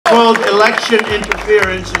election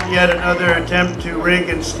interference in yet another attempt to rig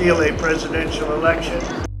and steal a presidential election.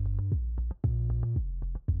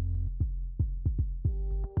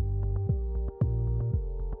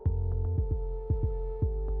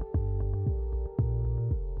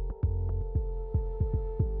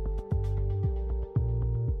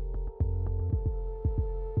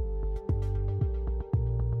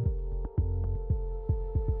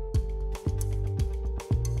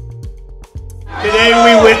 Today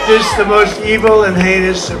we witness the most evil and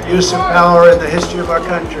heinous abuse of power in the history of our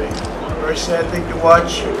country. A very sad thing to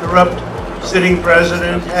watch. A corrupt sitting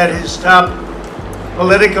president had his top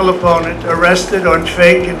political opponent arrested on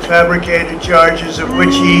fake and fabricated charges of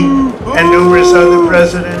which he and numerous other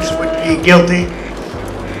presidents would be guilty,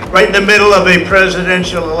 right in the middle of a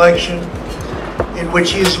presidential election in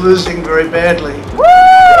which he is losing very badly.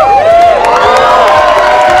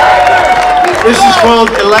 This is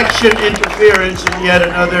called election interference in yet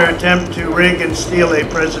another attempt to rig and steal a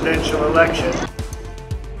presidential election.